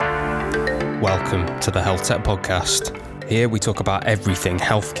Welcome to the Health Tech Podcast. Here we talk about everything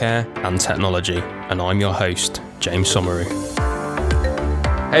healthcare and technology, and I'm your host, James Somaru.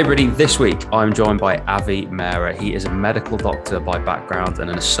 Hey everybody, this week I'm joined by Avi Mehra. He is a medical doctor by background and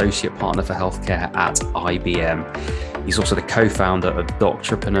an associate partner for healthcare at IBM. He's also the co-founder of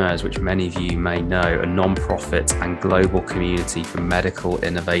Doctorpreneurs, which many of you may know, a non-profit and global community for medical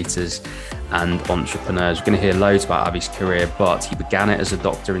innovators and entrepreneurs. We're going to hear loads about Avi's career, but he began it as a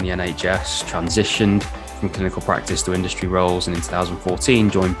doctor in the NHS, transitioned from clinical practice to industry roles, and in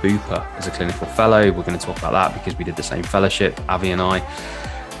 2014 joined Bupa as a clinical fellow. We're going to talk about that because we did the same fellowship, Avi and I.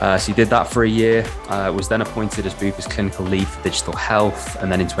 So he did that for a year, was then appointed as Bupa's clinical lead for digital health,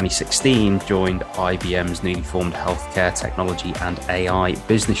 and then in 2016 joined IBM's newly formed healthcare technology and AI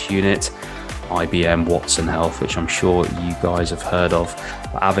business unit, IBM Watson Health, which I'm sure you guys have heard of.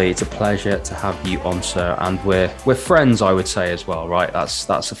 But Avi, it's a pleasure to have you on, sir, and we're friends, I would say, as well, right? That's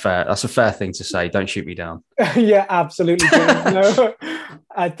a fair thing to say. Don't shoot me down. Yeah, absolutely. No,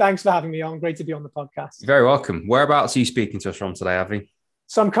 thanks for having me on. Great to be on the podcast. You're very welcome. Whereabouts are you speaking to us from today, Avi?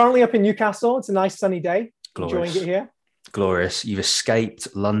 So I'm currently up in Newcastle. It's a nice sunny day. Glorious. Enjoying it here. Glorious. You've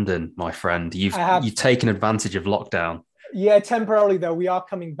escaped London, my friend. You've taken advantage of lockdown. Yeah, temporarily though. We are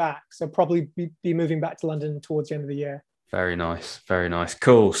coming back, so probably be moving back to London towards the end of the year. Very nice. Very nice.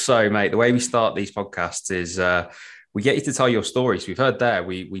 Cool. So, mate, the way we start these podcasts is we get you to tell your stories. We've heard there.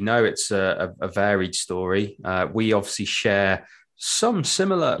 We know it's a varied story. We obviously share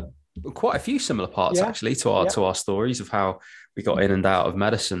quite a few similar parts actually to our stories of how we got in and out of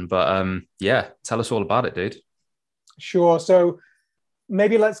medicine. But tell us all about it, dude. Sure. So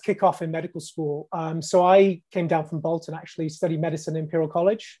maybe let's kick off in medical school. So I came down from Bolton, actually studied medicine in Imperial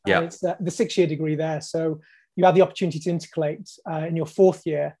College. Yeah. It's the 6-year degree there. So you had the opportunity to intercalate in your 4th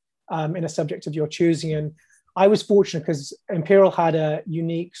year in a subject of your choosing. And I was fortunate because Imperial had a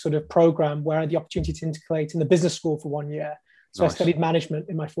unique sort of program where I had the opportunity to intercalate in the business school for 1 year. So nice. I studied management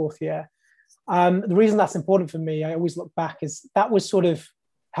in my 4th year. The reason that's important for me, I always look back, is that was sort of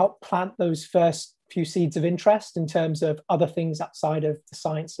helped plant those first few seeds of interest in terms of other things outside of the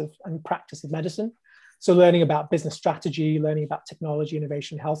science and practice of medicine. So learning about business strategy, learning about technology,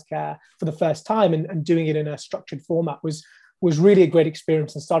 innovation, healthcare for the first time and doing it in a structured format was really a great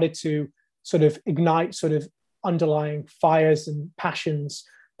experience and started to sort of ignite sort of underlying fires and passions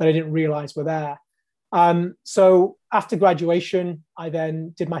that I didn't realize were there. So after graduation, I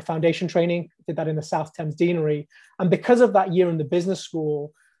then did my foundation training, did that in the South Thames Deanery. And because of that year in the business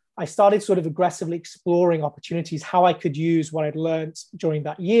school, I started sort of aggressively exploring opportunities, how I could use what I'd learned during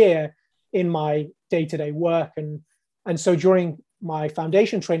that year in my day-to-day work. And so during my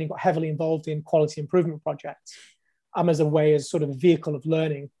foundation training, got heavily involved in quality improvement projects as sort of a vehicle of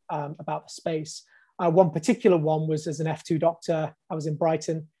learning about the space. One particular one was as an F2 doctor. I was in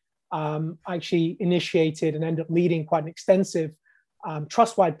Brighton. I actually initiated and ended up leading quite an extensive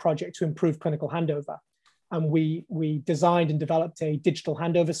trust-wide project to improve clinical handover. And we designed and developed a digital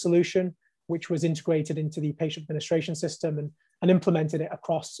handover solution, which was integrated into the patient administration system and implemented it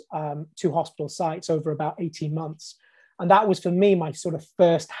across 2 hospital sites over about 18 months. And that was for me, my sort of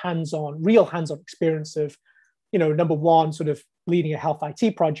first real hands-on experience of, number one, sort of leading a health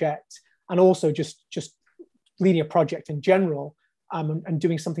IT project and also just leading a project in general. And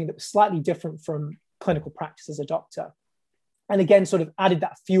doing something that was slightly different from clinical practice as a doctor. And again, sort of added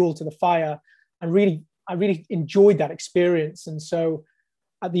that fuel to the fire and I really enjoyed that experience. And so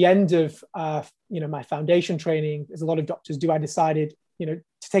at the end of, my foundation training, as a lot of doctors do, I decided, to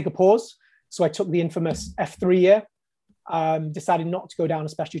take a pause. So I took the infamous F3 year, decided not to go down a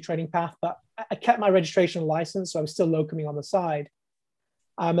specialty training path, but I kept my registration license. So I was still locuming on the side.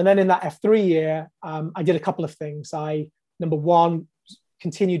 And then in that F3 year, I did a couple of things. Number one,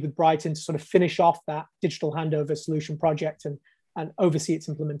 continued with Brighton to sort of finish off that digital handover solution project and oversee its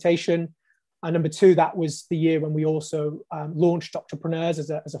implementation. And number two, that was the year when we also launched Doctorpreneurs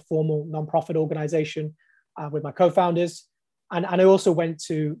as a formal nonprofit organization with my co-founders. And I also went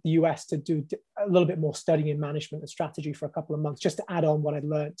to the US to do a little bit more studying in management and strategy for a couple of months, just to add on what I'd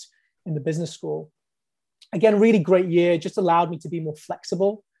learned in the business school. Again, really great year, just allowed me to be more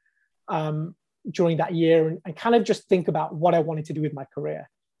flexible during that year and kind of just think about what I wanted to do with my career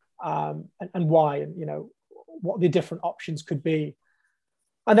and why, and what the different options could be.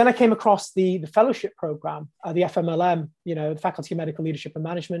 And then I came across the fellowship program, the FMLM, the Faculty of Medical Leadership and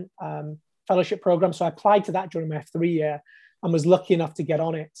Management fellowship program. So I applied to that during my F3 year and was lucky enough to get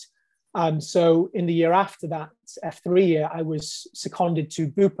on it. So in the year after that F3 year, I was seconded to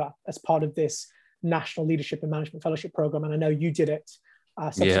Bupa as part of this National Leadership and Management Fellowship program. And I know you did it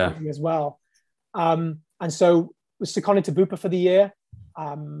subsequently as well. And so was seconded to Bupa for the year.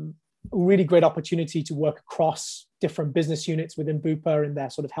 really great opportunity to work across different business units within Bupa in their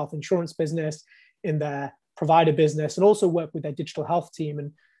sort of health insurance business, in their provider business, and also work with their digital health team,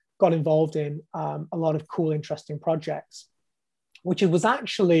 and got involved in a lot of cool, interesting projects, which was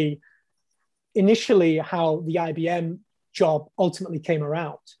actually initially how the IBM job ultimately came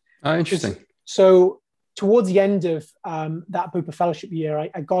around. Oh, interesting. So towards the end of that Bupa fellowship year,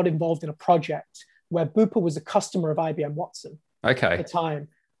 I got involved in a project where Bupa was a customer of IBM Watson at the time.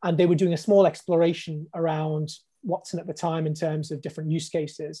 And they were doing a small exploration around Watson at the time in terms of different use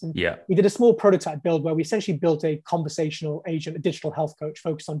cases. And we did a small prototype build where we essentially built a conversational agent, a digital health coach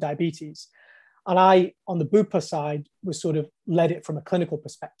focused on diabetes. And I, on the Bupa side, was sort of led it from a clinical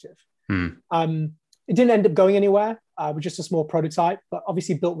perspective. It didn't end up going anywhere. It was just a small prototype, but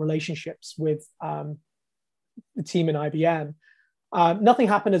obviously built relationships with the team in IBM. Nothing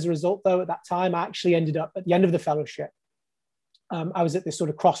happened as a result, though, at that time. I actually ended up at the end of the fellowship. I was at this sort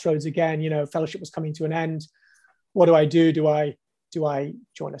of crossroads again. Fellowship was coming to an end. What do I do? Do I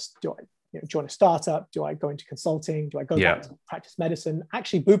join a startup? Do I go into consulting? Do I go back to practice medicine?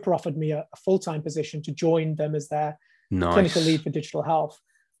 Actually, Bupa offered me a full-time position to join them as their clinical lead for digital health.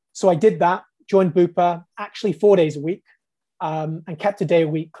 So I did that, joined Bupa, actually 4 days a week, and kept a day a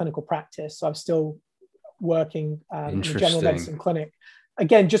week clinical practice. So I'm still working in a general medicine clinic.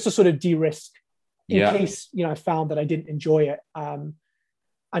 Again, just to sort of de-risk in case, I found that I didn't enjoy it.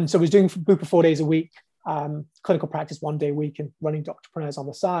 And so I was doing Bupa 4 days a week, clinical practice 1 day a week, and running Doctorpreneurs on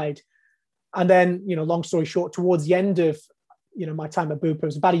the side. And then, long story short, towards the end of, my time at Bupa, it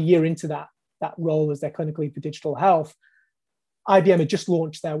was about a year into that role as their clinical lead for digital health. IBM had just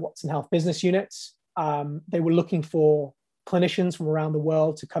launched their Watson Health business units. They were looking for clinicians from around the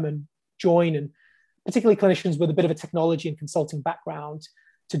world to come and join, and particularly clinicians with a bit of a technology and consulting background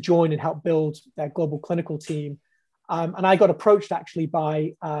to join and help build their global clinical team. And I got approached actually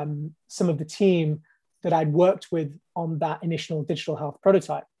by some of the team that I'd worked with on that initial digital health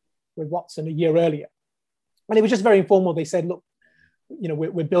prototype with Watson a year earlier. And it was just very informal. They said, look,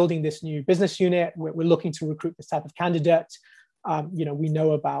 we're building this new business unit. We're looking to recruit this type of candidate. We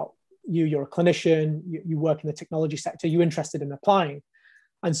know about you. You're a clinician. You work in the technology sector. You're interested in applying.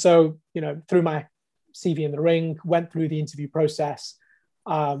 And so, threw my CV in the ring, went through the interview process,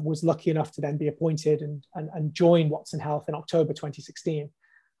 was lucky enough to then be appointed and join Watson Health in October 2016.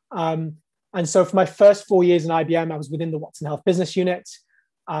 And so for my first 4 years in IBM, I was within the Watson Health business unit,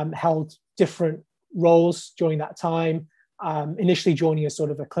 held different roles during that time, initially joining as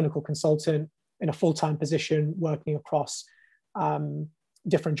sort of a clinical consultant in a full-time position, working across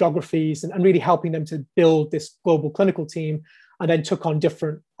different geographies and really helping them to build this global clinical team, and then took on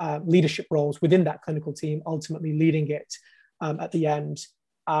different leadership roles within that clinical team, ultimately leading it at the end.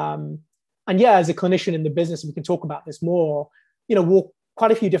 As a clinician in the business, and we can talk about this more, wore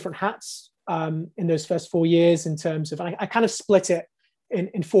quite a few different hats in those first 4 years in terms of, I kind of split it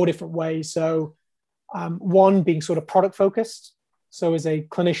in four different ways. So one being sort of product focused. So as a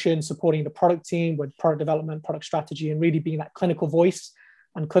clinician supporting the product team with product development, product strategy, and really being that clinical voice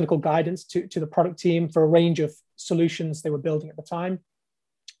and clinical guidance to the product team for a range of solutions they were building at the time.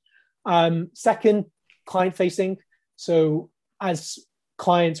 Second, client facing. So as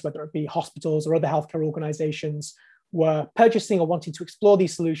clients, whether it be hospitals or other healthcare organizations, were purchasing or wanting to explore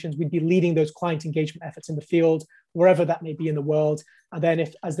these solutions, we'd be leading those client engagement efforts in the field, wherever that may be in the world. And then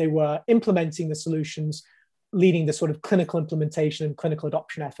as they were implementing the solutions, leading the sort of clinical implementation and clinical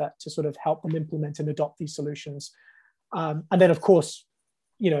adoption effort to sort of help them implement and adopt these solutions. And then, of course,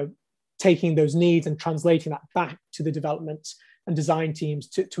 taking those needs and translating that back to the development and design teams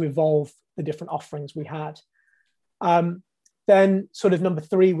to evolve the different offerings we had. Then sort of number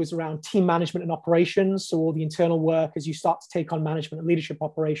three was around team management and operations. So all the internal work as you start to take on management and leadership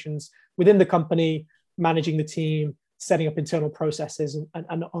operations within the company, managing the team, setting up internal processes and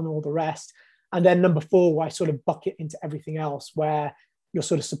on all the rest. And then number four, where I sort of bucket into everything else, where you're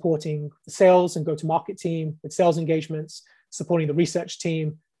sort of supporting the sales and go-to-market team with sales engagements, supporting the research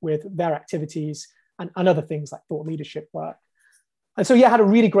team with their activities, and other things like thought leadership work. And so, I had a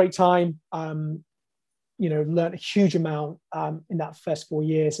really great time, learned a huge amount in that first 4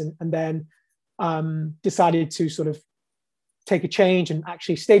 years, and then decided to sort of take a change and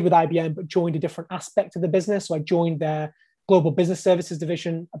actually stayed with IBM, but joined a different aspect of the business. So I joined their global business services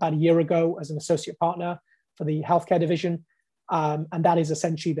division about a year ago as an associate partner for the healthcare division. And that is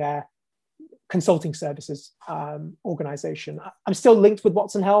essentially their consulting services organization. I'm still linked with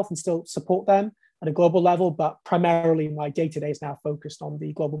Watson Health and still support them at a global level, but primarily my day-to-day is now focused on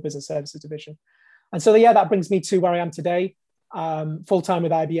the global business services division. And so, that brings me to where I am today, full-time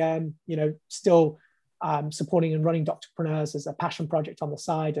with IBM, still supporting and running Doctorpreneurs as a passion project on the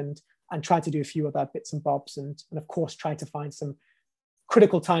side, and and try to do a few other bits and bobs, and of course try to find some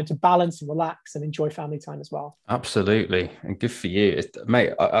critical time to balance and relax and enjoy family time as well. Absolutely. And good for you,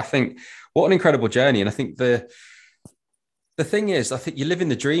 mate. I think what an incredible journey. And I think the thing is, I think you're living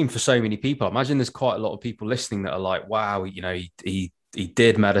the dream for so many people. I imagine there's quite a lot of people listening that are like, wow, you know, he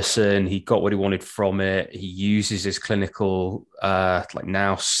did medicine, he got what he wanted from it. He uses his clinical, like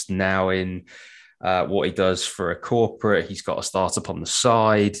now in what he does for a corporate. He's got a startup on the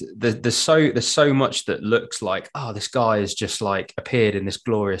side. There's so much that looks like, oh, this guy has just like appeared in this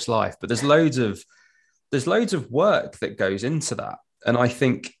glorious life. But there's loads of work that goes into that. And I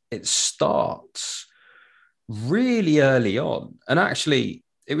think it starts really early on. And actually,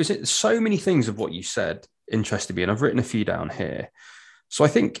 it was so many things of what you said interested me. And I've written a few down here. So I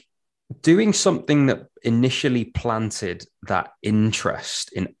think doing something that initially planted that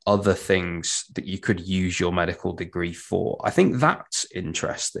interest in other things that you could use your medical degree for, I think that's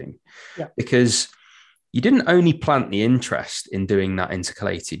interesting. Yeah. Because you didn't only plant the interest in doing that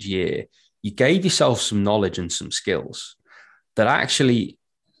intercalated year, you gave yourself some knowledge and some skills that actually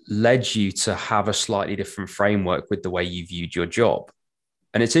led you to have a slightly different framework with the way you viewed your job.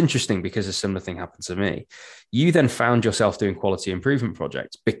 And it's interesting because a similar thing happened to me. You then found yourself doing quality improvement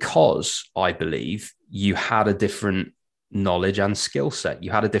projects because I believe you had a different knowledge and skill set.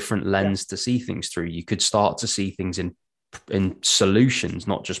 You had a different lens to see things through. You could start to see things in solutions,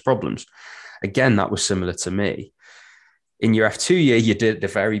 not just problems. Again, that was similar to me. In your F2 year, you did the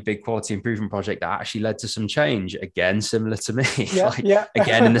very big quality improvement project that actually led to some change. Again, similar to me,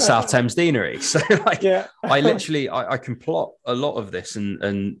 again in the South Thames Deanery. So I can plot a lot of this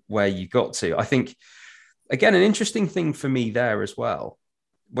and where you got to. I think, again, an interesting thing for me there as well.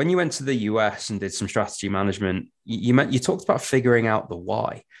 When you went to the US and did some strategy management, you talked about figuring out the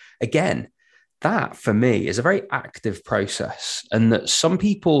why. Again, that for me is a very active process, and that some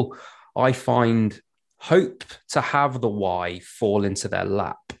people I find hope to have the why fall into their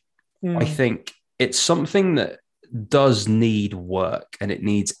lap. I think it's something that does need work and it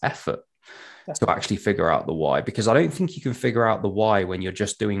needs effort to actually figure out the why, because I don't think you can figure out the why when you're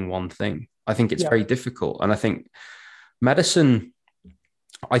just doing one thing. I think it's very difficult. And I think medicine,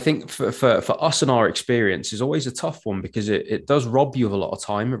 I think for us and our experience, is always a tough one because it does rob you of a lot of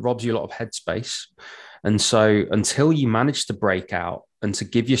time. It robs you a lot of headspace. And so until you manage to break out and to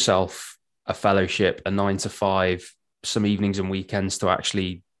give yourself a fellowship, a 9 to 5, some evenings and weekends to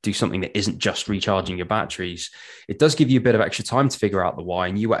actually do something that isn't just recharging your batteries, it does give you a bit of extra time to figure out the why.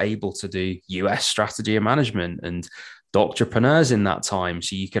 And you were able to do US strategy and management and Doctorpreneurs in that time.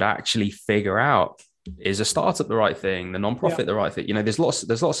 So you could actually figure out, is a startup the right thing? The nonprofit the right thing? You know, there's lots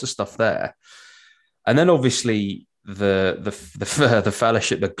of stuff there. And then obviously the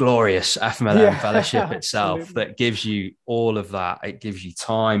fellowship, the glorious FMLM fellowship itself, that gives you all of that. It gives you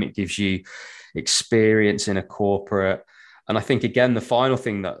time, it gives you experience in a corporate. And I think, again, the final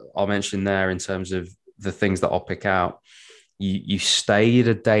thing that I'll mention there in terms of the things that I'll pick out, you stayed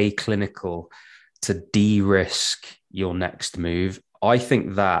a day clinical to de-risk your next move. I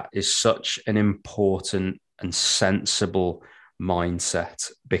think that is such an important and sensible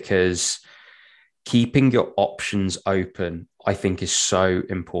mindset, because keeping your options open, I think, is so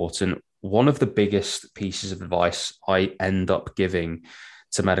important. One of the biggest pieces of advice I end up giving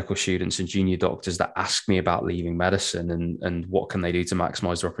to medical students and junior doctors that ask me about leaving medicine and what can they do to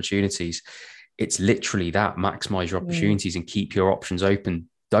maximize their opportunities, it's literally that: maximize your opportunities and keep your options open.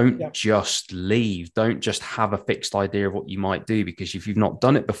 Don't just leave. Don't just have a fixed idea of what you might do, because if you've not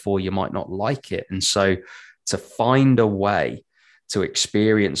done it before, you might not like it. And so to find a way to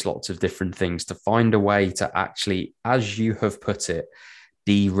experience lots of different things, to find a way to actually, as you have put it,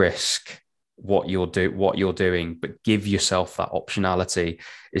 de-risk what you're doing, but give yourself that optionality,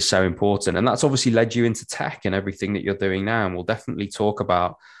 is so important. And that's obviously led you into tech and everything that you're doing now. And we'll definitely talk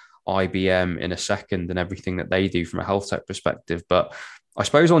about IBM in a second and everything that they do from a health tech perspective. But I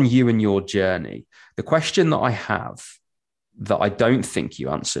suppose on you and your journey, the question that I have that I don't think you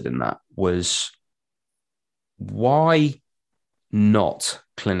answered in that was, why not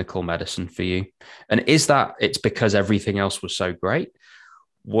clinical medicine for you? And is that it's because everything else was so great?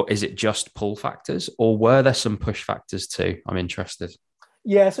 What is it, just pull factors, or were there some push factors too? I'm interested.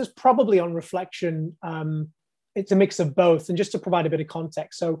 Yeah, so it's probably on reflection. It's a mix of both. And just to provide a bit of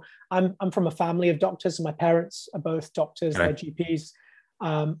context, so I'm from a family of doctors, and my parents are both doctors, they're GPs.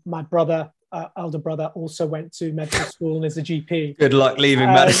 My brother, elder brother, also went to medical school and is a GP. Good luck leaving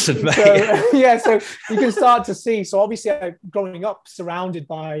medicine, mate. So you can start to see. So obviously, growing up surrounded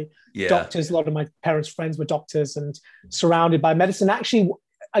by doctors, a lot of my parents' friends were doctors, and surrounded by medicine. Actually,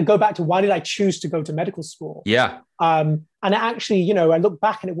 I go back to, why did I choose to go to medical school? Yeah. And actually, I look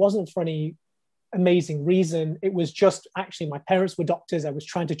back and it wasn't for any amazing reason. It was just actually my parents were doctors. I was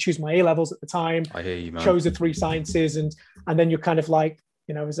trying to choose my A levels at the time. I hear you, man. Chose the 3 sciences, and then you're kind of like,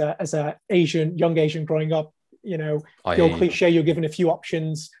 as a young Asian growing up, the old cliche, you're given a few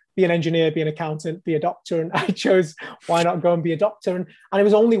options: be an engineer, be an accountant, be a doctor. And I chose, why not go and be a doctor? And it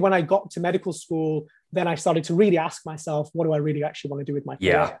was only when I got to medical school then I started to really ask myself, what do I really actually want to do with my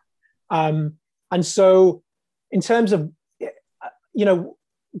career? And so in terms of,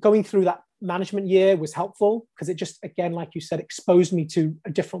 going through that management year was helpful, because it just, again, like you said, exposed me to a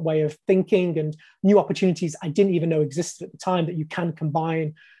different way of thinking and new opportunities I didn't even know existed at the time, that you can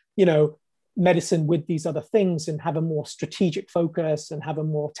combine, medicine with these other things and have a more strategic focus and have a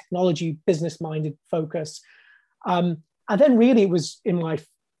more technology business-minded focus. And then really it was in my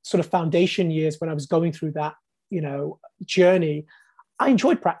sort of foundation years when I was going through that, journey, I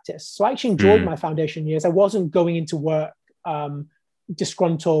enjoyed practice. So I actually enjoyed my foundation years. I wasn't going into work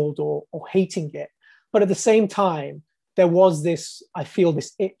disgruntled or hating it. But at the same time, there was this, I feel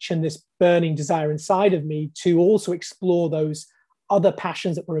this itch and this burning desire inside of me to also explore those other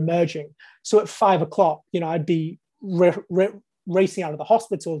passions that were emerging. So at 5 o'clock, I'd be racing out of the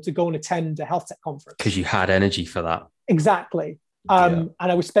hospital to go and attend a health tech conference. Because you had energy for that. Exactly. And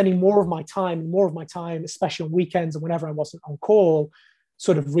I was spending more of my time, especially on weekends and whenever I wasn't on call,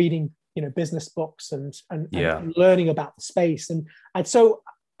 sort of reading, business books and learning about the space. And so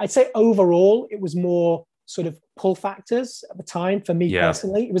I'd say overall, it was more sort of pull factors at the time for me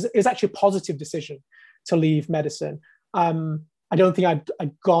personally. It was actually a positive decision to leave medicine. I don't think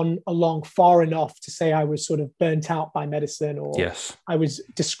I'd gone along far enough to say I was sort of burnt out by medicine or I was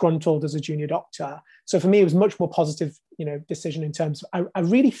disgruntled as a junior doctor. So for me, it was much more positive, decision in terms of, I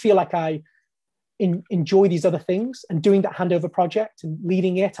really feel like I enjoy these other things, and doing that handover project and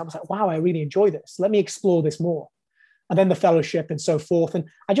leading it, I was like, wow, I really enjoy this. Let me explore this more. And then the fellowship and so forth. And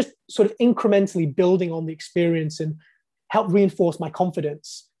I just sort of incrementally building on the experience and help reinforce my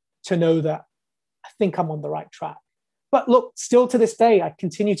confidence to know that I think I'm on the right track. But look, still to this day, I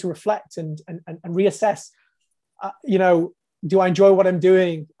continue to reflect and reassess, do I enjoy what I'm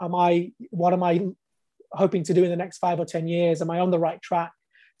doing? What am I hoping to do in the next 5 or 10 years? Am I on the right track?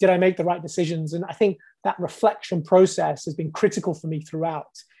 Did I make the right decisions? And I think that reflection process has been critical for me throughout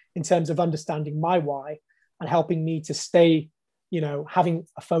in terms of understanding my why and helping me to stay, having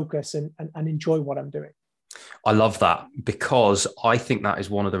a focus and enjoy what I'm doing. I love that, because I think that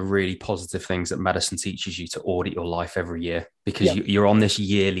is one of the really positive things that medicine teaches you, to audit your life every year, because you're on this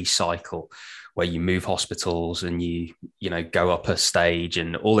yearly cycle where you move hospitals and you go up a stage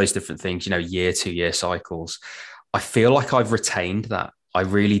and all those different things, year to year cycles. I feel like I've retained that. I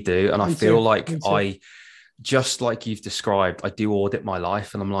really do. And I feel like just like you've described, I do audit my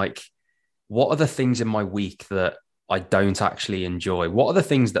life, and I'm like, what are the things in my week that I don't actually enjoy? What are the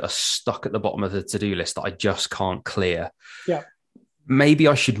things that are stuck at the bottom of the to-do list that I just can't clear? Yeah. Maybe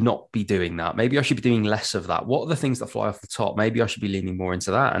I should not be doing that. Maybe I should be doing less of that. What are the things that fly off the top? Maybe I should be leaning more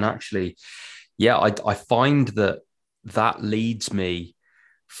into that. And actually, I find that leads me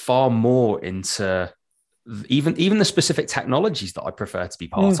far more into even the specific technologies that I prefer to be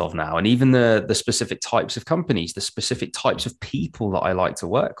part of now, and even the specific types of companies, the specific types of people that I like to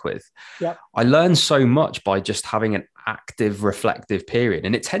work with. Yeah. I learn so much by just having an active, reflective period.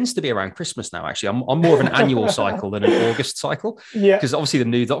 And it tends to be around Christmas now, actually. I'm more of an annual cycle than an August cycle. Yeah. Because obviously the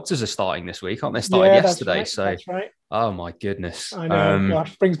new doctors are starting this week, aren't they? Started yesterday. That's right. That's right. Oh my goodness. I know.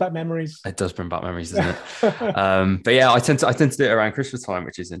 Gosh, brings back memories. It does bring back memories, doesn't it? But yeah, I tend to do it around Christmas time,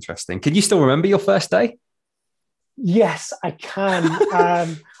 which is interesting. Can you still remember your first day? Yes, I can.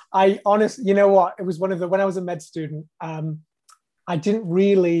 I honestly, you know what? It was when I was a med student, I didn't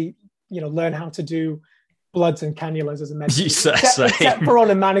really, learn how to do bloods and cannulas as a med student, except for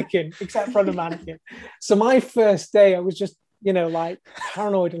on a mannequin. So my first day, I was just, like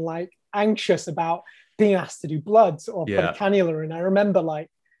paranoid and like anxious about being asked to do bloods or put a cannula. And I remember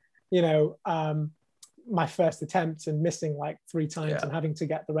my first attempt and missing like 3 times and having to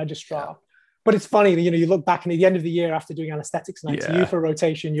get the registrar. Yeah. But it's funny, you look back and at the end of the year after doing anesthetics and ICU for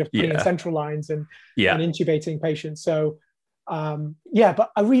rotation, you're putting in central lines and intubating patients. So,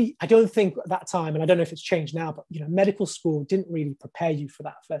 but I don't think at that time, and I don't know if it's changed now, but, medical school didn't really prepare you for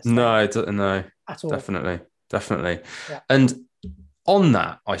that first time. No, at all. Definitely. Yeah. And on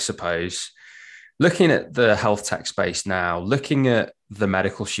that, I suppose, looking at the health tech space now, looking at the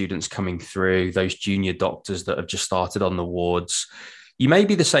medical students coming through, those junior doctors that have just started on the wards, you may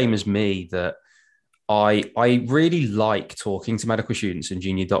be the same as me, that I really like talking to medical students and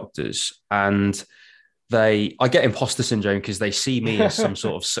junior doctors, and I get imposter syndrome because they see me as some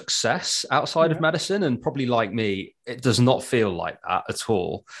sort of success outside of medicine. And probably like me, it does not feel like that at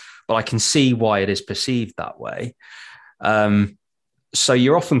all. But I can see why it is perceived that way. So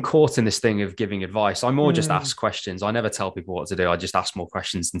you're often caught in this thing of giving advice. I more just ask questions. I never tell people what to do. I just ask more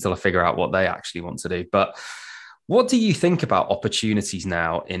questions until I figure out what they actually want to do. But what do you think about opportunities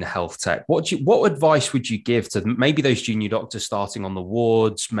now in health tech? What advice would you give to maybe those junior doctors starting on the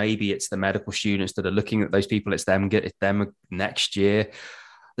wards? Maybe it's the medical students that are looking at those people. It's them next year.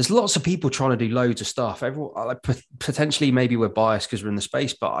 There's lots of people trying to do loads of stuff. Everyone, potentially, maybe we're biased because we're in the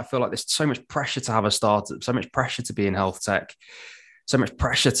space, but I feel like there's so much pressure to have a startup, so much pressure to be in health tech, so much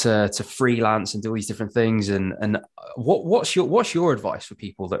pressure to freelance and do all these different things. And what's your advice for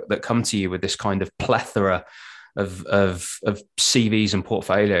people that come to you with this kind of plethora of CVs and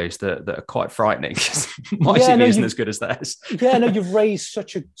portfolios that are quite frightening? My CV isn't as good as theirs. You've raised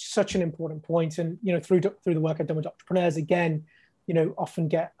such an important point. And, through the work I've done with Doctorpreneurs, again, often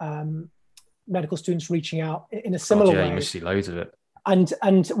get medical students reaching out in a similar way. You must see loads of it.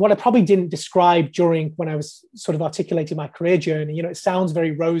 And what I probably didn't describe when I was sort of articulating my career journey, it sounds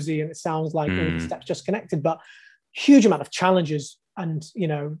very rosy and it sounds like all the steps just connected, but huge amount of challenges and,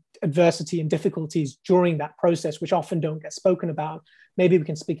 adversity and difficulties during that process, which often don't get spoken about. Maybe we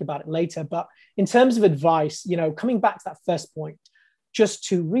can speak about it later. But in terms of advice, coming back to that first point, just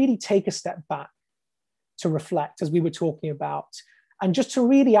to really take a step back, to reflect, as we were talking about, and just to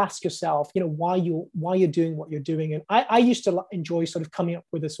really ask yourself, why you're doing what you're doing. And I used to enjoy sort of coming up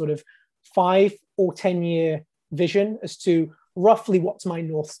with a sort of 5 or 10 year vision as to roughly what's my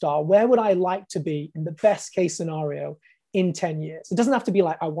North Star. Where would I like to be in the best case scenario in 10 years? It doesn't have to be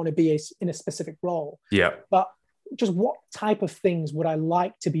like I want to be in a specific role. Yeah. But just what type of things would I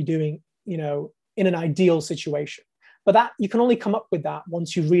like to be doing, in an ideal situation? But that you can only come up with that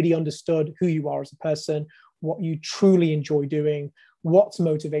once you've really understood who you are as a person, what you truly enjoy doing, what's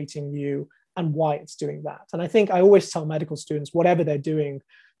motivating you, and why it's doing that. And I think I always tell medical students, whatever they're doing,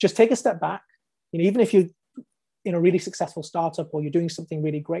 just take a step back. Even if you're in a really successful startup or you're doing something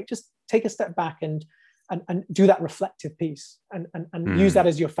really great, just take a step back and do that reflective piece and use that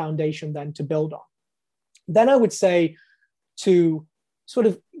as your foundation then to build on. Then I would say to sort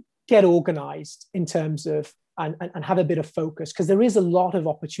of get organized in terms of and have a bit of focus, because there is a lot of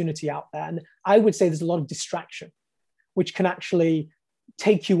opportunity out there. And I would say there's a lot of distraction, which can actually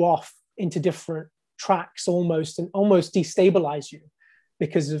take you off into different tracks almost destabilize you,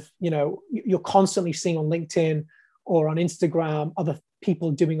 because of, you're constantly seeing on LinkedIn or on Instagram other people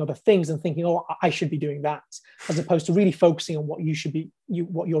doing other things and thinking, oh, I should be doing that, as opposed to really focusing on what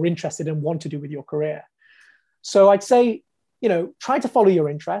what you're interested in and want to do with your career. So I'd say, try to follow your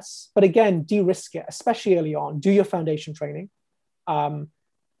interests, but again, de-risk it, especially early on. Do your foundation training. And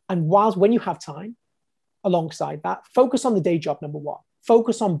when you have time, alongside that, focus on the day job, number one.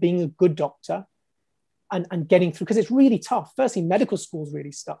 Focus on being a good doctor and getting through, because it's really tough. Firstly, medical school is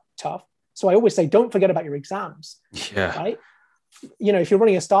really tough. So I always say, don't forget about your exams. Yeah. Right? If you're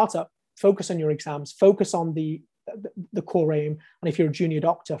running a startup, focus on your exams, focus on the core aim. And if you're a junior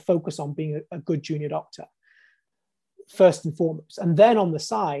doctor, focus on being a good junior doctor, first and foremost. And then on the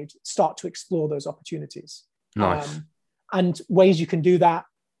side, start to explore those opportunities. Nice. And ways you can do that,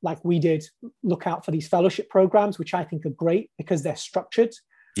 like we did, look out for these fellowship programs, which I think are great because they're structured.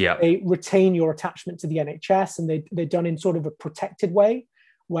 Yeah. They retain your attachment to the NHS, and they're done in sort of a protected way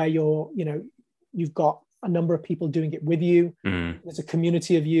where you've got a number of people doing it with you. There's a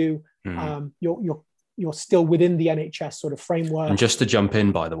community of you. You're still within the NHS sort of framework. And just to jump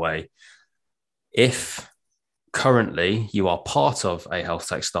in, by the way, if currently you are part of a health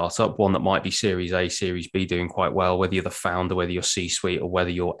tech startup, one that might be Series A, Series B, doing quite well, whether you're the founder, whether you're C-suite, or whether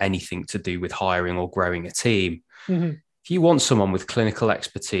you're anything to do with hiring or growing a team, if you want someone with clinical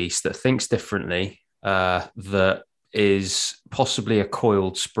expertise that thinks differently, that is possibly a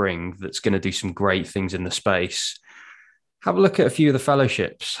coiled spring that's going to do some great things in the space, have a look at a few of the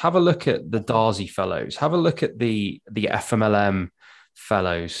fellowships. Have a look at the Darcy Fellows. Have a look at the FMLM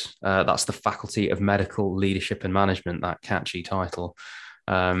Fellows. That's the Faculty of Medical Leadership and Management, that catchy title.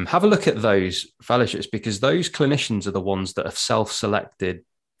 Have a look at those fellowships, because those clinicians are the ones that have self-selected,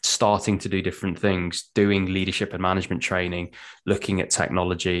 starting to do different things, doing leadership and management training, looking at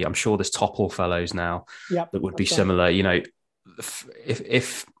technology. I'm sure there's Topple Fellows now that would be similar.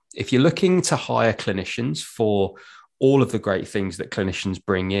 If you're looking to hire clinicians for all of the great things that clinicians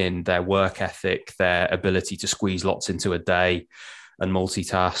bring in, their work ethic, their ability to squeeze lots into a day and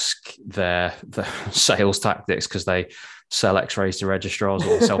multitask, their sales tactics, because they sell X-rays to registrars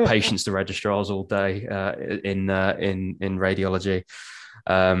or sell patients to registrars all day in radiology.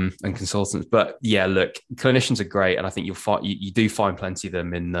 and consultants. But yeah, look, clinicians are great, and I think you do find plenty of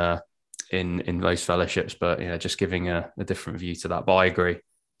them in those fellowships. But just giving a different view to that. But I agree.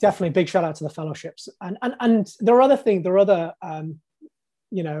 Definitely, big shout out to the fellowships, and there are other things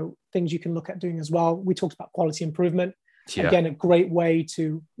you can look at doing as well. We talked about quality improvement. Yeah. Again, a great way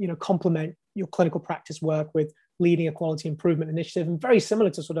to complement your clinical practice work with leading a quality improvement initiative, and very similar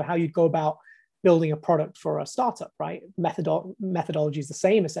to sort of how you'd go about building a product for a startup, right? Methodology is the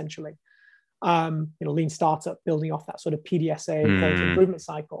same essentially. Lean startup, building off that sort of PDSA quality improvement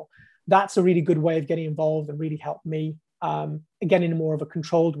cycle. That's a really good way of getting involved and really helped me, again, in a more of a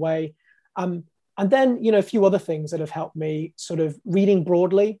controlled way. And then, a few other things that have helped me, sort of reading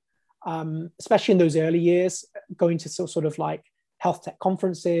broadly, especially in those early years, going to sort of like health tech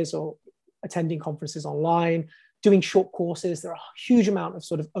conferences or attending conferences online, doing short courses. There are a huge amount of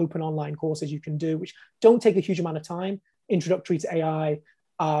sort of open online courses you can do, which don't take a huge amount of time. Introductory to AI,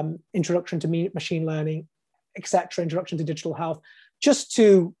 introduction to machine learning, etc. Introduction to digital health. Just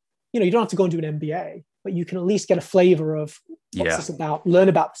to, you don't have to go and do an MBA, but you can at least get a flavor of what's this about, learn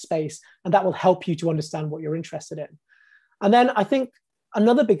about the space, and that will help you to understand what you're interested in. And then I think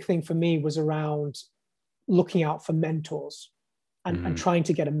another big thing for me was around looking out for mentors and trying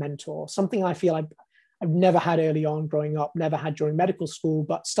to get a mentor. Something I feel I've never had early on growing up, never had during medical school,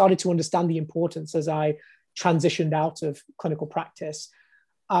 but started to understand the importance as I transitioned out of clinical practice.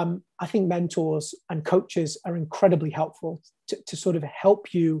 I think mentors and coaches are incredibly helpful to sort of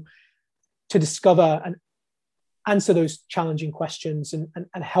help you to discover and answer those challenging questions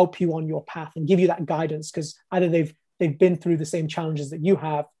and help you on your path and give you that guidance, because either they've been through the same challenges that you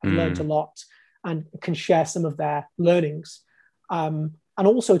have and learned a lot and can share some of their learnings, and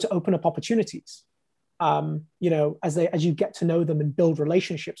also to open up opportunities. As you get to know them and build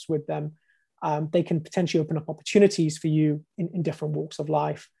relationships with them, they can potentially open up opportunities for you in different walks of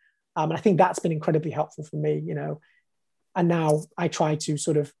life. And I think that's been incredibly helpful for me, and now I try to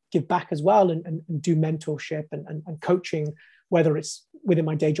sort of give back as well and do mentorship and coaching, whether it's within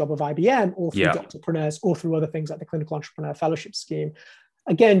my day job of IBM or through Doctorpreneurs or through other things like the Clinical Entrepreneur Fellowship Scheme.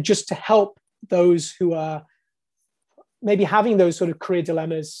 Again, just to help those who are maybe having those sort of career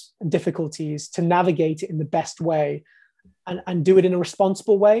dilemmas and difficulties to navigate it in the best way and do it in a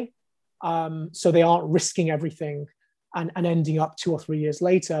responsible way. So they aren't risking everything and ending up 2 or 3 years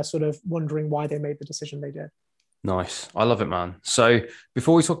later, sort of wondering why they made the decision they did. Nice. I love it, man. So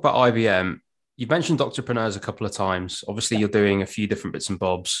before we talk about IBM, you've mentioned Doctorpreneurs a couple of times. Obviously, you're doing a few different bits and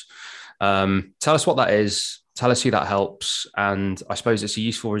bobs. Tell us what that is. Tell us who that helps. And I suppose it's a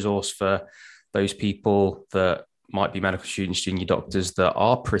useful resource for those people that might be medical students, junior doctors, that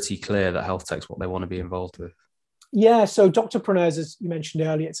are pretty clear that health tech's what they want to be involved with. Yeah. So Doctorpreneurs, as you mentioned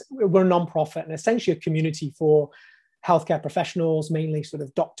earlier, we're a nonprofit and essentially a community for healthcare professionals, mainly sort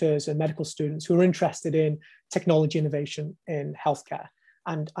of doctors and medical students who are interested in technology innovation in healthcare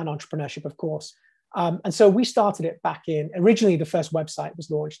and entrepreneurship, of course. And so we started it back originally the first website was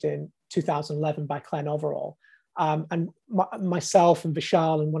launched in 2011 by Claire Noverall. And myself and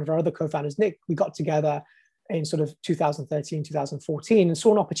Vishal and one of our other co-founders, Nick, we got together in sort of 2013, 2014 and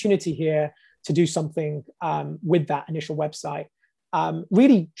saw an opportunity here to do something with that initial website.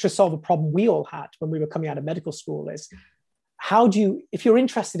 Really to solve a problem we all had when we were coming out of medical school is if you're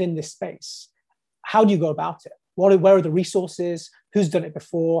interested in this space, how do you go about it? Where are the resources? Who's done it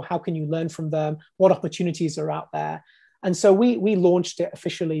before? How can you learn from them? What opportunities are out there? And so we launched it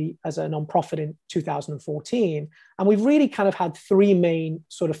officially as a nonprofit in 2014. And we've really kind of had 3 main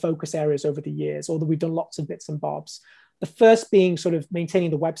sort of focus areas over the years, although we've done lots of bits and bobs. The first being sort of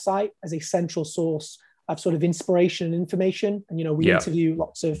maintaining the website as a central source of sort of inspiration and information. And, we interview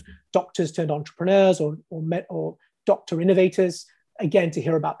lots of doctors turned entrepreneurs or doctor innovators, again, to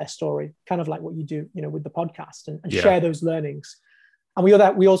hear about their story, kind of like what you do, with the podcast and share those learnings. And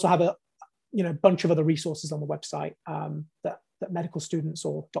we also have a bunch of other resources on the website that medical students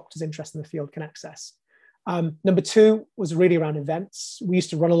or doctors interested in the field can access. Number 2 was really around events. We used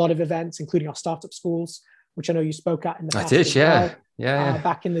to run a lot of events, including our startup schools, which I know you spoke at in the past. I did, yeah.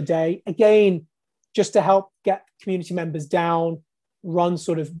 Back in the day. Again, just to help get community members down, run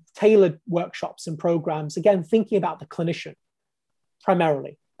sort of tailored workshops and programs. Again, thinking about the clinician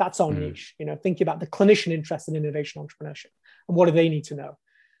primarily. That's our niche, thinking about the clinician interested in innovation entrepreneurship and what do they need to know.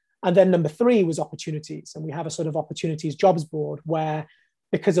 And then number 3 was opportunities. And we have a sort of opportunities jobs board where,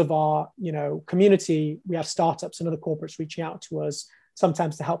 because of our, community, we have startups and other corporates reaching out to us,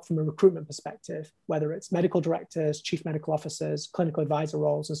 sometimes to help from a recruitment perspective, whether it's medical directors, chief medical officers, clinical advisor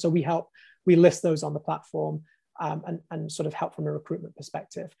roles. And so we list those on the platform and sort of help from a recruitment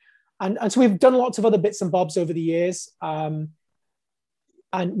perspective. And so we've done lots of other bits and bobs over the years.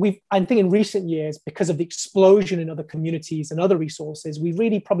 I think in recent years, because of the explosion in other communities and other resources, we've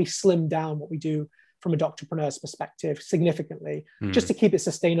really probably slimmed down what we do from a doctorpreneur's perspective significantly, just to keep it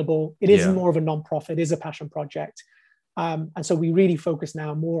sustainable. It is more of a nonprofit, it is a passion project. And so we really focus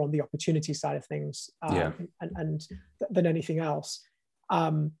now more on the opportunity side of things and than anything else.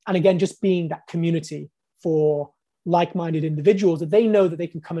 And again, just being that community for like-minded individuals that they know that they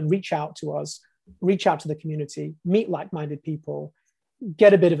can come and reach out to us, reach out to the community, meet like-minded people,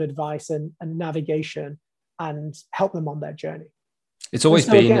 get a bit of advice and navigation, and help them on their journey. It's always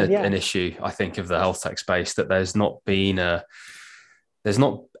been an issue, I think, of the health tech space, that there's not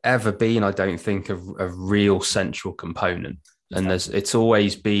ever been, I don't think, a real central component. And it's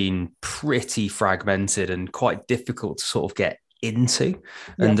always been pretty fragmented and quite difficult to sort of get into.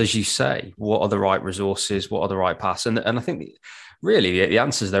 And as you say, what are the right resources? What are the right paths? And I think really the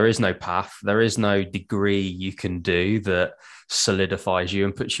answer is there is no path. There is no degree you can do that solidifies you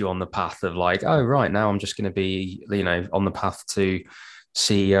and puts you on the path of like, oh, right, now I'm just going to be, on the path to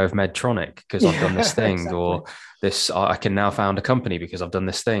CEO of Medtronic because I've done this thing, exactly. Or this, I can now found a company because I've done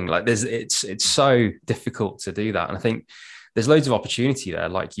this thing. Like it's so difficult to do that. And I think there's loads of opportunity there,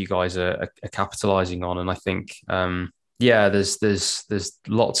 like you guys are capitalizing on. And I think, there's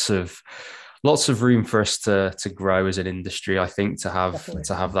lots of room for us to grow as an industry, I think, to have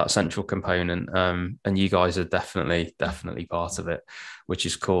that central component. And you guys are definitely part of it, which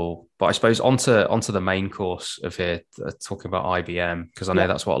is cool. But I suppose onto the main course of here, talking about IBM, because I know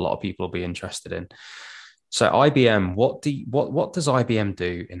that's what a lot of people will be interested in. So IBM, what does IBM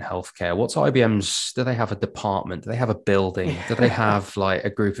do in healthcare? What's IBM's? Do they have a department? Do they have a building? Do they have like a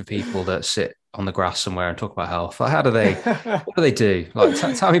group of people that sit on the grass somewhere and talk about health? Like, what do they do? Like,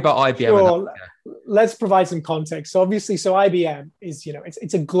 tell me about IBM. Sure. Let's provide some context. So obviously, IBM is,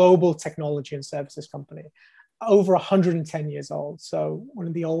 it's a global technology and services company, over 110 years old. So one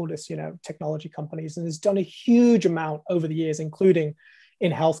of the oldest, technology companies, and has done a huge amount over the years, including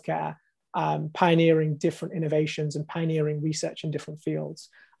in healthcare, pioneering different innovations and pioneering research in different fields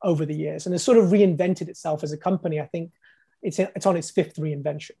over the years, and has sort of reinvented itself as a company. I think it's on its fifth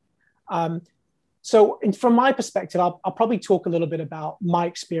reinvention. So from my perspective, I'll probably talk a little bit about my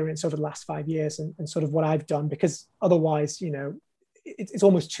experience over the last 5 years and sort of what I've done, because otherwise, it's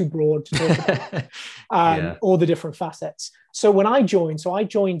almost too broad to talk about all the different facets. So when I joined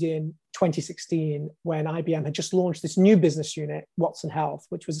in 2016 when IBM had just launched this new business unit, Watson Health,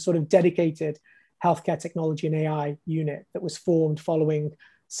 which was a sort of dedicated healthcare technology and AI unit that was formed following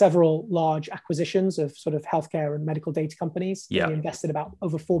several large acquisitions of sort of healthcare and medical data companies. We invested about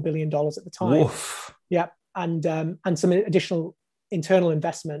over $4 billion at the time. Woof. And some additional internal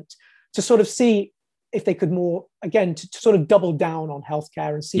investment to sort of see if they could to sort of double down on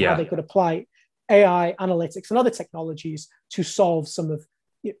healthcare and see how they could apply AI, analytics, and other technologies to solve some of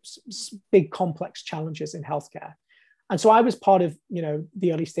big complex challenges in healthcare. And so I was part of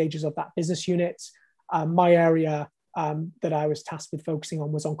the early stages of that business unit. My area that I was tasked with focusing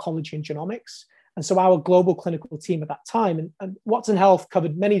on was oncology and genomics. And so our global clinical team at that time, and Watson Health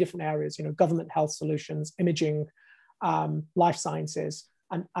covered many different areas, government health solutions, imaging, life sciences,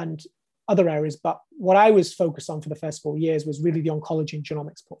 and other areas. But what I was focused on for the first 4 years was really the oncology and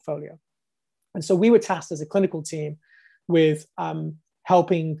genomics portfolio. And so we were tasked as a clinical team with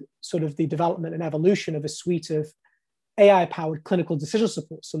helping sort of the development and evolution of a suite of AI-powered clinical decision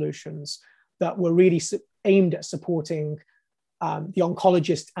support solutions that were really aimed at supporting the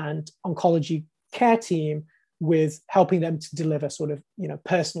oncologist and oncology care team with helping them to deliver sort of,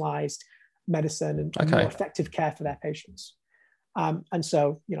 personalized medicine and more effective care for their patients. And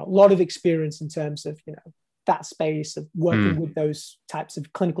so, a lot of experience in terms of, that space of working with those types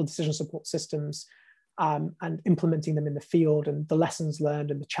of clinical decision support systems and implementing them in the field, and the lessons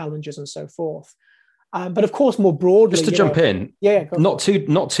learned and the challenges and so forth. But of course, more broadly, just to jump in, not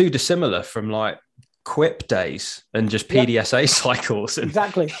too dissimilar from like Quip days and just PDSA cycles. And,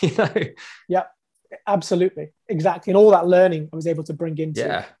 exactly. Yeah, absolutely. Exactly. And all that learning I was able to bring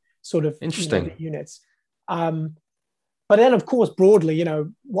into sort of interesting the units. But then, of course, broadly,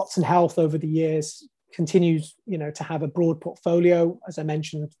 Watson Health over the years continues, to have a broad portfolio. As I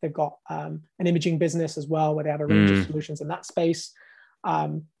mentioned, they've got an imaging business as well, where they have a range of solutions in that space.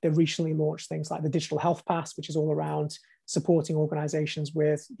 They've recently launched things like the Digital Health Pass, which is all around supporting organizations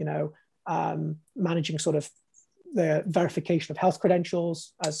with, managing sort of the verification of health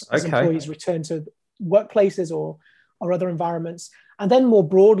credentials as employees return to workplaces or other environments. And then more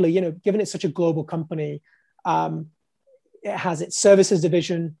broadly, given it's such a global company, it has its services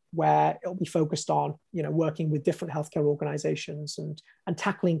division where it'll be focused on, working with different healthcare organizations and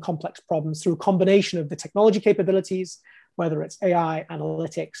tackling complex problems through a combination of the technology capabilities, whether it's AI,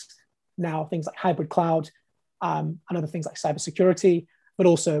 analytics, now things like hybrid cloud, and other things like cybersecurity, but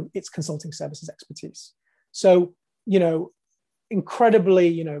also its consulting services expertise. So, incredibly,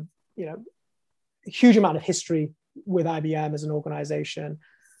 a huge amount of history with IBM as an organization.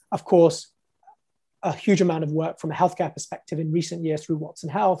 Of course, a huge amount of work from a healthcare perspective in recent years through Watson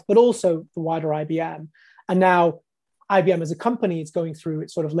Health, but also the wider IBM. And now IBM as a company is going through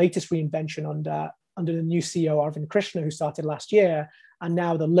its sort of latest reinvention under the new CEO, Arvind Krishna, who started last year. And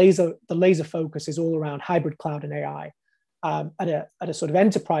now the laser focus is all around hybrid cloud and AI at a sort of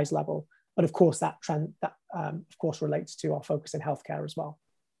enterprise level. But of course, that trend of course relates to our focus in healthcare as well.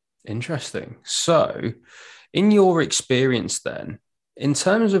 Interesting. So in your experience then, in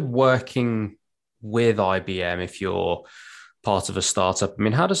terms of working with IBM, if you're part of a startup, I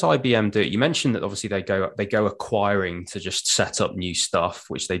mean, how does IBM do it? You mentioned that obviously they go acquiring to just set up new stuff,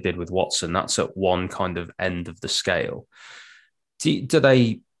 which they did with Watson. That's at one kind of end of the scale. Do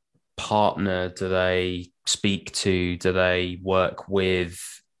they partner? Do they speak to? Do they work with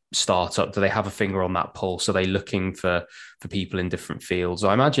startup? Do they have a finger on that pulse? Are they looking for people in different fields?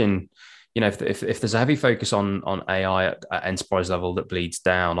 I imagine, if there's a heavy focus on AI at enterprise level that bleeds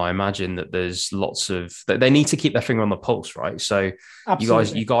down, I imagine that there's lots of, they need to keep their finger on the pulse, right? So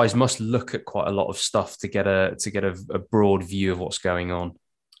Absolutely. you guys must look at quite a lot of stuff to get a broad view of what's going on.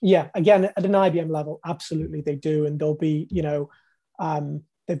 Yeah, again, at an IBM level, absolutely they do. And there'll be,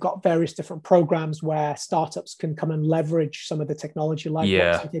 they've got various different programs where startups can come and leverage some of the technology like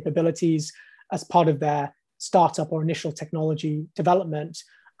Watson capabilities as part of their startup or initial technology development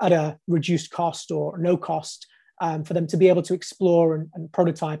at a reduced cost or no cost, for them to be able to explore and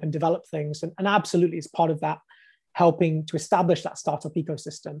prototype and develop things. And absolutely is part of that, helping to establish that startup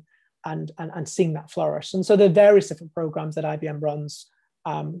ecosystem and seeing that flourish. And so there are various different programs that IBM runs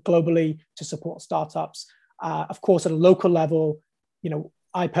globally to support startups. Of course, at a local level,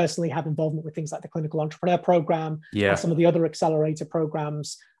 I personally have involvement with things like the Clinical Entrepreneur Program, and some of the other accelerator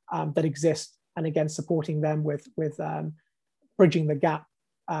programs that exist, and again, supporting them with bridging the gap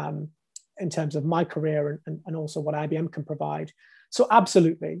in terms of my career and also what IBM can provide. So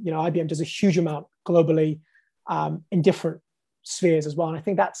absolutely, IBM does a huge amount globally in different spheres as well. And I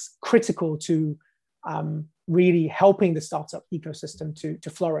think that's critical to really helping the startup ecosystem to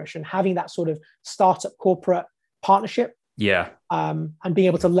flourish, and having that sort of startup corporate partnership. And being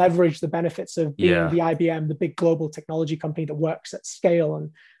able to leverage the benefits of being the IBM, the big global technology company that works at scale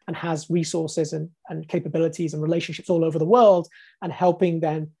and has resources and capabilities and relationships all over the world, and helping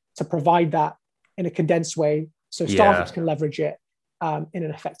them to provide that in a condensed way so startups can leverage it in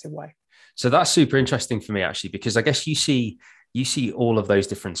an effective way. So that's super interesting for me, actually, because I guess you see all of those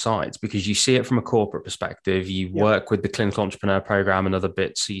different sides, because you see it from a corporate perspective. You work with the Clinical Entrepreneur Program and other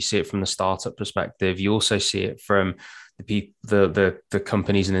bits. So you see it from the startup perspective. You also see it from the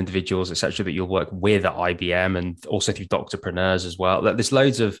companies and individuals, etc., that you'll work with at IBM, and also through Doctorpreneurs as well. There's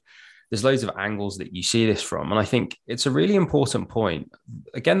loads of angles that you see this from, and I think it's a really important point.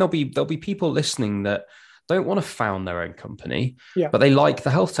 Again, there'll be people listening that don't want to found their own company, but they like the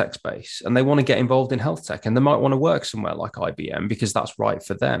health tech space and they want to get involved in health tech, and they might want to work somewhere like IBM because that's right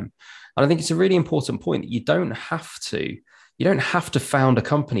for them. And I think it's a really important point that you don't have to found a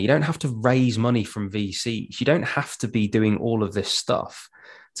company. You don't have to raise money from VCs. You don't have to be doing all of this stuff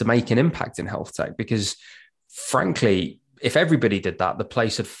to make an impact in health tech, because frankly, if everybody did that, the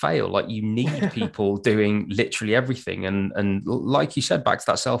place would fail. Like, you need people doing literally everything. And like you said, back to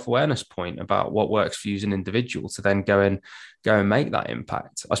that self-awareness point about what works for you as an individual to then go and make that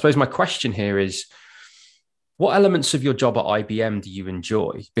impact. I suppose my question here is, what elements of your job at IBM do you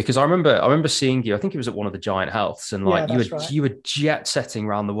enjoy? Because I remember seeing you, I think it was at one of the giant healths, and like you were jet setting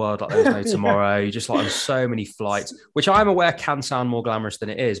around the world like there was no tomorrow. You just like on so many flights, which I'm aware can sound more glamorous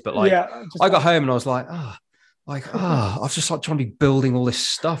than it is. But like, I got home and I was like, I was just like trying to be building all this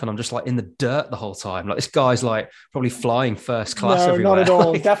stuff, and I'm just like in the dirt the whole time. Like, this guy's like probably flying first class everywhere. Not at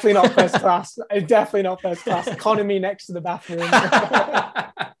all. Definitely not first class. Definitely not first class. Economy next to the bathroom.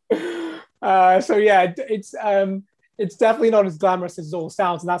 So yeah, it's definitely not as glamorous as it all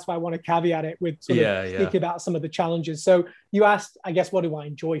sounds, and that's why I want to caveat it with sort of speaking about some of the challenges. So you asked, I guess, what do I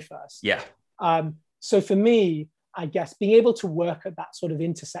enjoy first? So for me, I guess being able to work at that sort of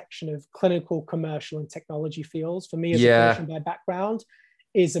intersection of clinical, commercial, and technology fields, for me as a clinician by background,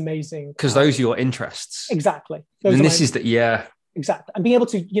 is amazing. Because those are your interests. Exactly. Exactly. And being able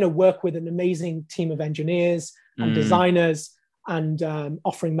to, work with an amazing team of engineers and designers and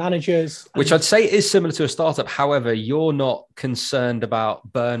offering managers. Which I'd say is similar to a startup. However, you're not concerned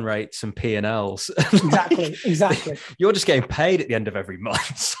about burn rates and P&Ls. Exactly. You're just getting paid at the end of every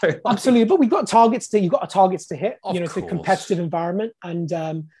month. So absolutely. But we've got targets you've got targets to hit. It's a course. competitive environment, and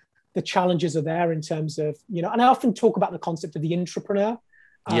the challenges are there in terms of, and I often talk about the concept of the intrapreneur.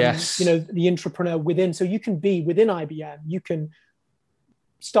 Yes. The intrapreneur within. So you can be within IBM, you can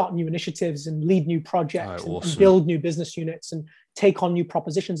start new initiatives and lead new projects and build new business units and take on new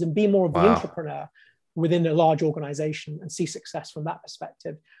propositions and be more of the intrapreneur within a large organization and see success from that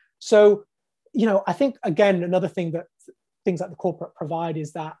perspective. So, I think, again, another thing that things like the corporate provide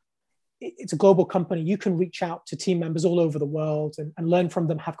is that it's a global company. You can reach out to team members all over the world and learn from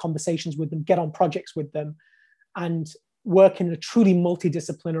them, have conversations with them, get on projects with them, and work in a truly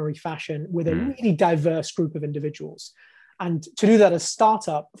multidisciplinary fashion with a really diverse group of individuals. And to do that as a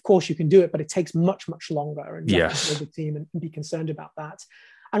startup, of course, you can do it, but it takes much, much longer. And you have to build a team and be concerned about that.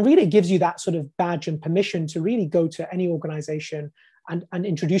 And really, it gives you that sort of badge and permission to really go to any organization and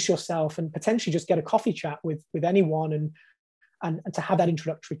introduce yourself and potentially just get a coffee chat with anyone and to have that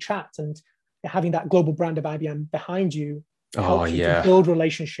introductory chat. And having that global brand of IBM behind you helps you to build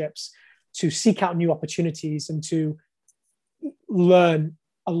relationships, to seek out new opportunities, and to learn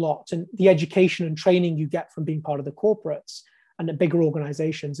a lot. And the education and training you get from being part of the corporates and the bigger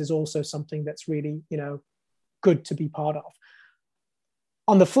organizations is also something that's really, good to be part of.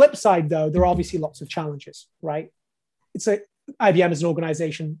 On the flip side, though, there are obviously lots of challenges, right? IBM is an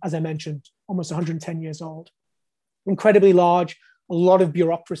organization, as I mentioned, almost 110 years old, incredibly large, a lot of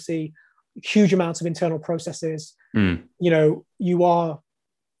bureaucracy, huge amounts of internal processes. You are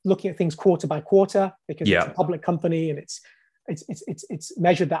looking at things quarter by quarter because it's a public company and it's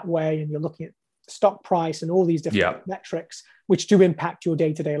measured that way, and you're looking at stock price and all these different metrics which do impact your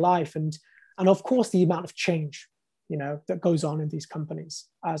day-to-day life, and of course the amount of change that goes on in these companies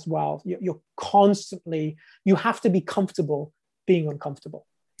as well. You're constantly, you have to be comfortable being uncomfortable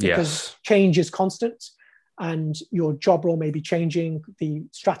because change is constant, and your job role may be changing, the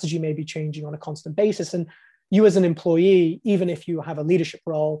strategy may be changing on a constant basis, and you as an employee, even if you have a leadership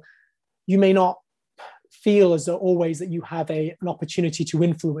role, you may not feel as though always that you have an opportunity to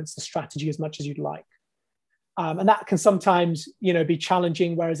influence the strategy as much as you'd like. And that can sometimes, be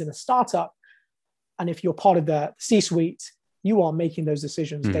challenging, whereas in a startup, and if you're part of the C-suite, you are making those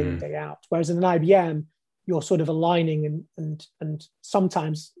decisions day in, day out. Whereas in an IBM, you're sort of aligning and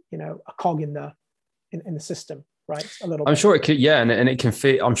sometimes, a cog in the system, right? A little I'm bit. sure it could, and it can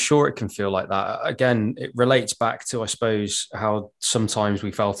feel, I'm sure it can feel like that. Again, it relates back to, I suppose, how sometimes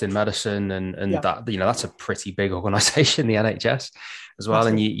we felt in medicine and that, that's a pretty big organization, the NHS as well.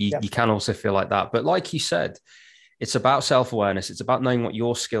 Absolutely. And you can also feel like that. But like you said, it's about self-awareness. It's about knowing what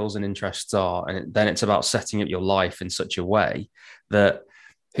your skills and interests are. And then it's about setting up your life in such a way that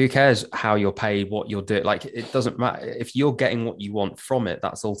who cares how you're paid, what you're doing? Like, it doesn't matter. If you're getting what you want from it,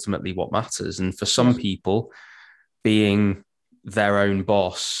 that's ultimately what matters. And for some people, being their own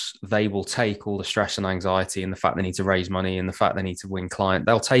boss, they will take all the stress and anxiety and the fact they need to raise money and the fact they need to win client.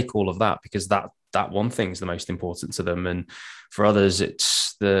 They'll take all of that because that one thing is the most important to them. And for others,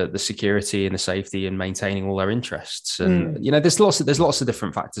 it's the security and the safety and maintaining all their interests. And there's lots of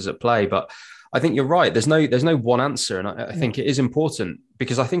different factors at play. But I think you're right. There's no one answer, and I think it is important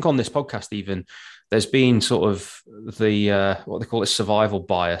because I think on this podcast even there's been sort of the what they call it, survival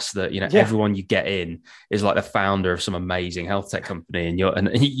bias that everyone you get in is like the founder of some amazing health tech company,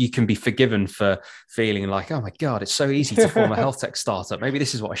 and you can be forgiven for feeling like, oh my god, it's so easy to form a health tech startup. Maybe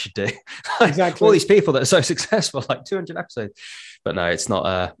this is what I should do. Exactly. All these people that are so successful, like 200 episodes. But no, it's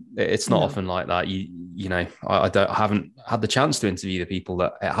not. It's not often like that. I haven't had the chance to interview the people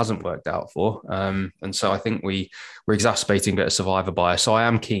that it hasn't worked out for, and so I think we're exacerbating a bit of survivor bias. So I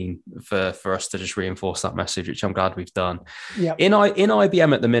am keen for us to just reinforce that message, which I'm glad we've done. Yeah. In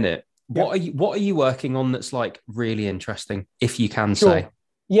IBM at the minute, what are you working on that's like really interesting, if you can say?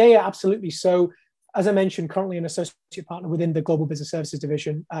 Yeah, absolutely. So as I mentioned, currently an associate partner within the Global Business Services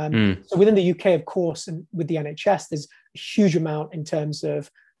division. So within the UK, of course, and with the NHS, there's a huge amount in terms of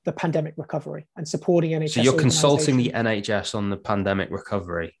the pandemic recovery and supporting NHS. So you're consulting the NHS on the pandemic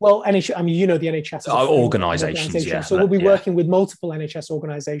recovery? Well, the NHS is organizations, yeah. So we'll be working with multiple NHS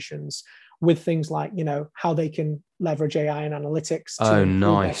organizations with things like, how they can leverage AI and analytics to improve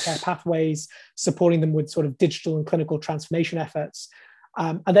their care pathways, supporting them with sort of digital and clinical transformation efforts.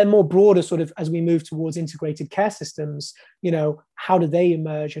 And then more broader, sort of as we move towards integrated care systems, how do they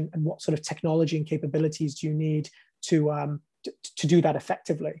emerge and what sort of technology and capabilities do you need to do that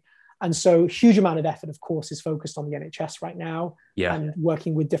effectively? And so huge amount of effort, of course, is focused on the NHS right now and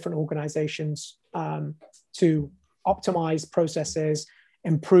working with different organizations to optimize processes,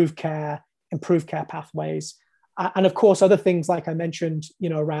 improve care pathways. And of course, other things like I mentioned,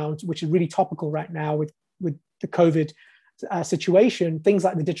 around, which is really topical right now with the COVID situation, things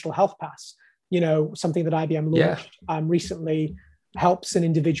like the digital health pass, something that IBM launched recently, helps an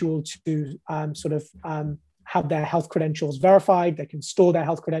individual to have their health credentials verified. They can store their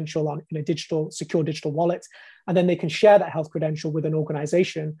health credential in a secure digital wallet, and then they can share that health credential with an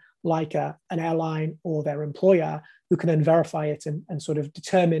organization like an airline or their employer, who can then verify it and sort of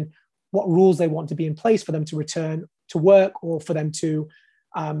determine what rules they want to be in place for them to return to work or for them to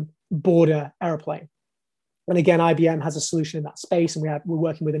board an airplane. And again, IBM has a solution in that space, and we're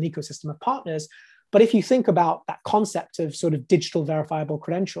working with an ecosystem of partners. But if you think about that concept of sort of digital verifiable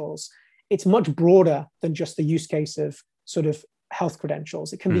credentials, it's much broader than just the use case of sort of health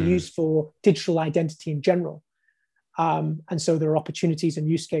credentials. It can be used for digital identity in general. And so there are opportunities and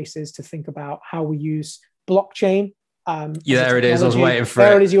use cases to think about how we use blockchain. There it is. I was waiting for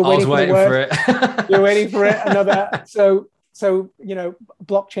there it. It is. You're waiting for it. You're waiting for it. So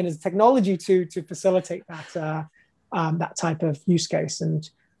blockchain is technology to facilitate that type of use case. And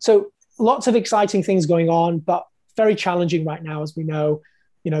so lots of exciting things going on, but very challenging right now, as we know.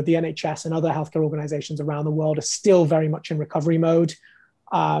 The NHS and other healthcare organizations around the world are still very much in recovery mode.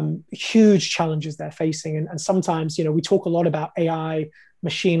 Huge challenges they're facing. And sometimes, we talk a lot about AI,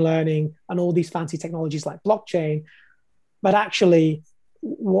 machine learning, and all these fancy technologies like blockchain. But actually,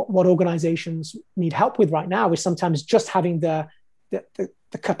 what organizations need help with right now is sometimes just having the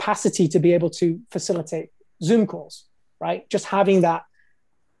capacity to be able to facilitate Zoom calls, right? Just having that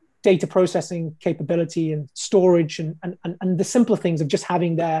data processing capability and storage and the simpler things of just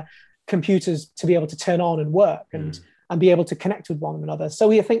having their computers to be able to turn on and work and be able to connect with one another.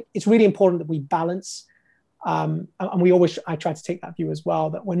 So I think it's really important that we balance. And I try to take that view as well,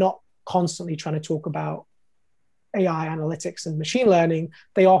 that we're not constantly trying to talk about AI analytics and machine learning.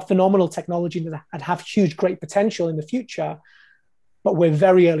 They are phenomenal technology that have huge, great potential in the future, but we're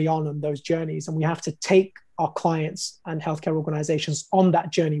very early on those journeys, and we have to take our clients and healthcare organizations on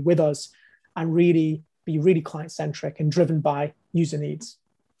that journey with us and really be really client-centric and driven by user needs.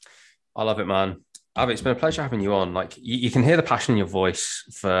 I love it, man. Avi, it's been a pleasure having you on. Like you can hear the passion in your voice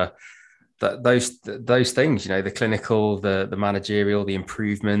for those things, the clinical, the managerial, the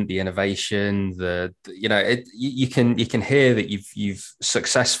improvement, the innovation, you can hear that you've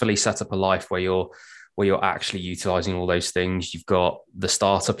successfully set up a life where you're actually utilizing all those things. You've got the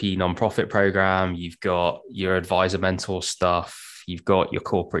startup-y nonprofit program, you've got your advisor mentor stuff, you've got your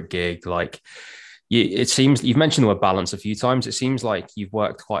corporate gig. It seems you've mentioned the word balance a few times. It seems like you've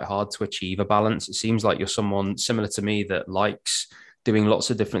worked quite hard to achieve a balance. It seems like you're someone similar to me that likes doing lots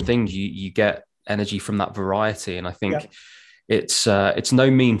of different things. You get energy from that variety. And I think it's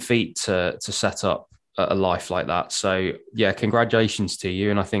no mean feat to set up a life like that. So yeah, congratulations to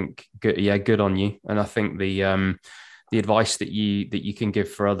you. And I think good on you. And I think the advice that you can give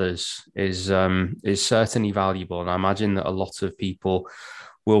for others is certainly valuable. And I imagine that a lot of people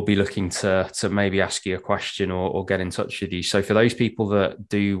will be looking to maybe ask you a question or get in touch with you. So for those people that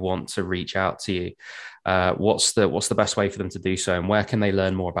do want to reach out to you, what's the best way for them to do so, and where can they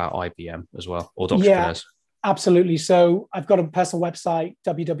learn more about IBM as well, or Doctorpreneurs? Yeah, absolutely. So I've got a personal website,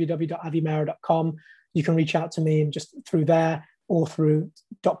 www.avimehra.com. You can reach out to me and just through there, or through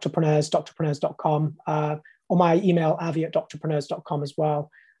doctorpreneurs.com, or my email, avi@doctorpreneurs.com as well.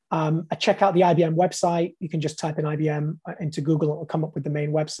 Check out the IBM website. You can just type in IBM into Google. It will come up with the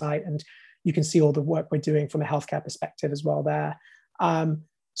main website, and you can see all the work we're doing from a healthcare perspective as well there.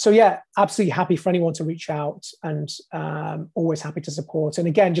 So yeah, absolutely happy for anyone to reach out, and always happy to support. And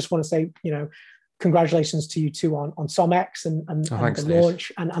again, just want to say, congratulations to you too on SomX and the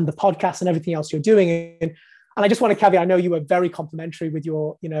launch and the podcast and everything else you're doing. And I just want to caveat, I know you were very complimentary with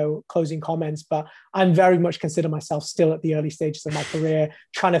your, closing comments, but I'm very much consider myself still at the early stages of my career,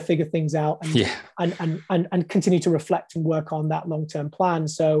 trying to figure things out and continue to reflect and work on that long-term plan.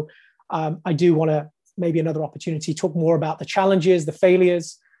 So I do want to maybe another opportunity, talk more about the challenges, the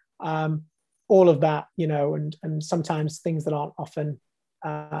failures, all of that, and sometimes things that aren't often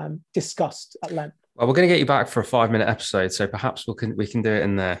discussed at length. Well, we're going to get you back for a 5-minute episode, so perhaps we can do it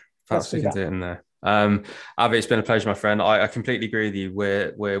in there. Perhaps we can do it in there. Avi, it's been a pleasure, my friend. I completely agree with you.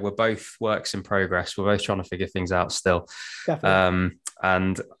 We're both works in progress. We're both trying to figure things out still. Definitely.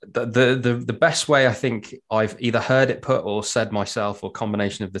 And the best way I think I've either heard it put or said myself, or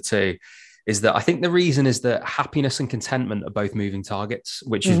combination of the two, is that I think the reason is that happiness and contentment are both moving targets,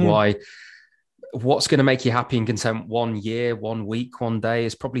 which is why what's going to make you happy and content 1 year, 1 week, 1 day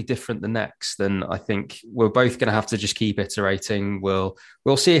is probably different the next. And I think we're both going to have to just keep iterating. We'll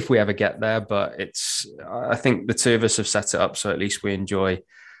see if we ever get there, but I think the two of us have set it up so at least we enjoy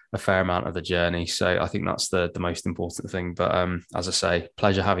a fair amount of the journey. So I think that's the most important thing. But as I say,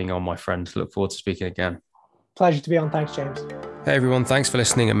 pleasure having you on, my friend. Look forward to speaking again. Pleasure to be on. Thanks, James. Hey everyone, thanks for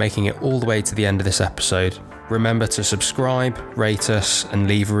listening and making it all the way to the end of this episode. Remember to subscribe, rate us, and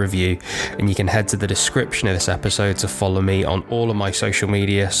leave a review. And you can head to the description of this episode to follow me on all of my social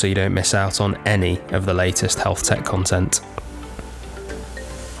media so you don't miss out on any of the latest health tech content.